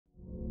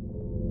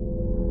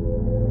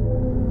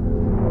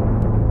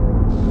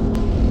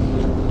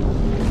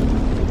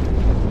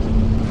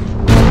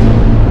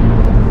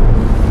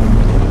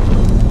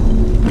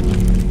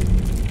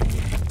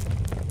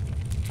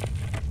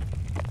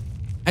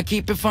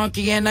keep it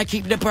funky and I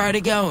keep the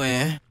party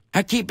going.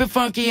 I keep it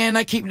funky and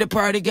I keep the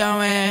party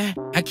going.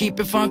 I keep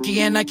it funky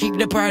and I keep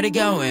the party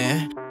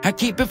going. I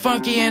keep it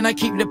funky and I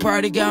keep the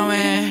party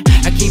going.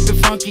 I keep it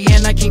funky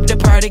and I keep the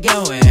party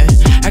going.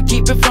 I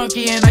keep it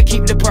funky and I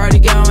keep the party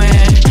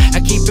going. I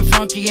keep it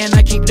funky and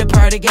I keep the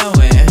party going.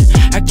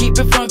 I keep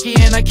it funky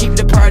and I keep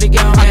the party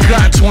going. I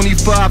got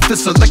 25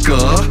 fists of liquor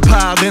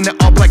piled in an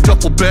all-black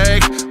duffel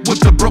bag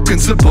with a broken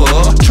zipper.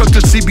 Truck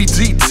to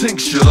CBD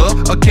tincture,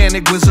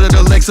 organic wizard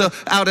Alexa,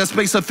 outer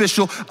space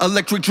official,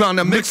 electric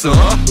drowner mixer.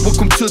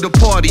 Welcome to the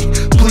party,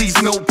 please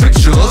no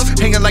pictures.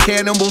 Hanging like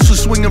animals who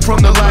swinging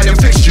from the light and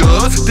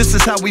fixtures. This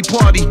is how we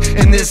party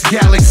in this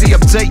galaxy.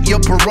 Update your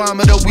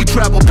parameter, we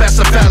travel past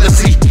a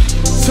fallacy.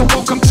 So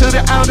welcome to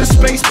the outer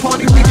space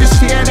party. We just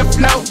here to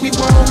float, we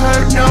won't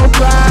hurt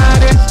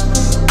nobody.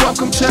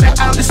 Welcome to the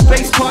outer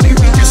space party.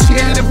 We just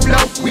here to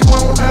float, we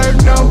won't hurt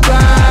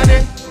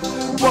nobody.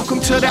 Welcome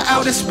to the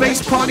outer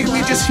space party.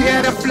 We just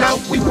here to float,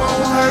 we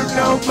won't hurt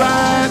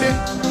nobody.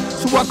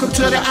 So welcome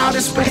to the outer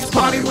space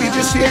party. We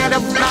just here to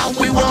float,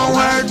 we won't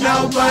hurt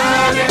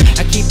nobody.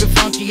 I keep it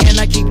funky and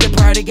I keep the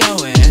party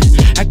going.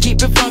 I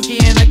keep it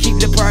funky and I keep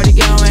the party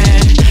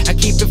going. I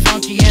keep it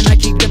funky and I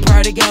keep the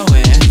party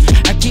going.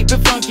 I keep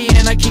it funky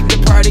and I keep the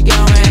party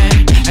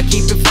going. I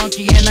keep it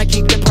funky and I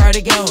keep the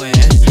party going.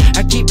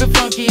 I keep it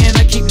funky and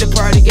I keep the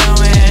party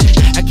going.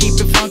 I keep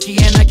it funky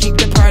and I keep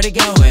the party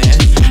going.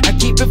 I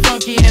keep it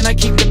funky and I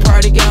keep the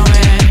party going.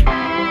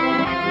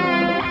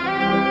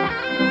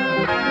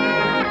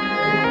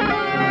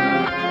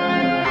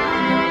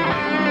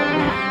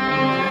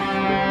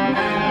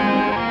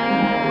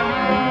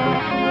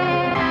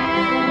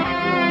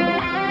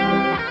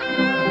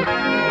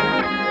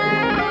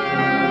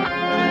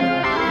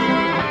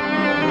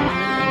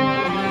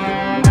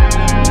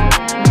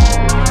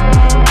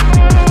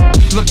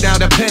 Look now,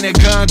 the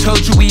Pentagon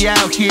told you we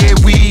out here.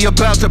 We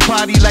about to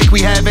party like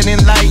we haven't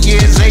in light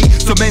years.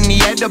 So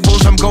many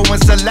edibles, I'm going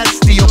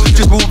celestial.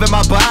 Just moving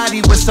my body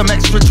with some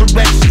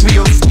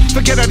extraterrestrials.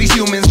 Forget all these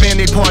humans, man,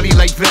 they party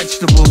like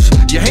vegetables.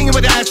 You're hanging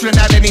with an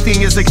astronaut,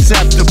 anything is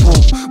acceptable.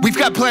 We've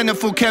got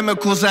plentiful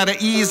chemicals that are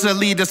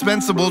easily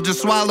dispensable.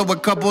 Just swallow a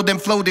couple, then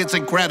float, it's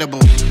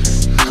incredible.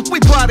 We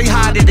party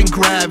hotter than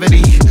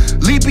gravity.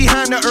 Leave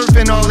behind the earth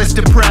and all its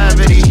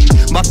depravity.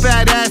 My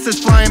fat ass is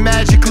flying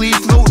magically,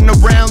 floating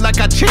around like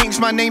I changed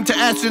my name to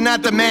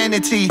astronaut the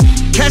manatee.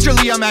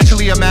 Casually, I'm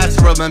actually a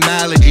master of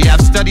mammalogy.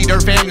 I've studied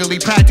earth annually,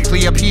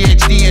 practically a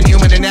PhD in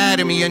human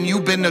anatomy. And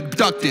you've been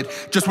abducted.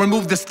 Just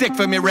remove the stick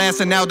from your ass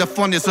and now the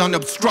fun is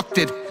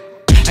unobstructed.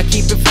 I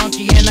keep it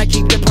funky and I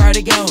keep the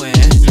party going.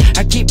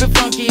 I keep it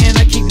funky and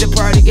I keep the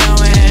party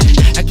going.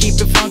 I keep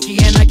it funky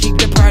and I keep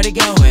the party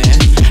going.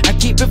 I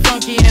keep it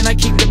funky and I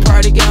keep the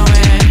party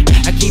going.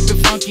 I keep it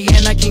funky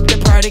and I keep the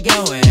party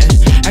going.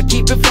 I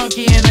keep it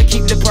funky and I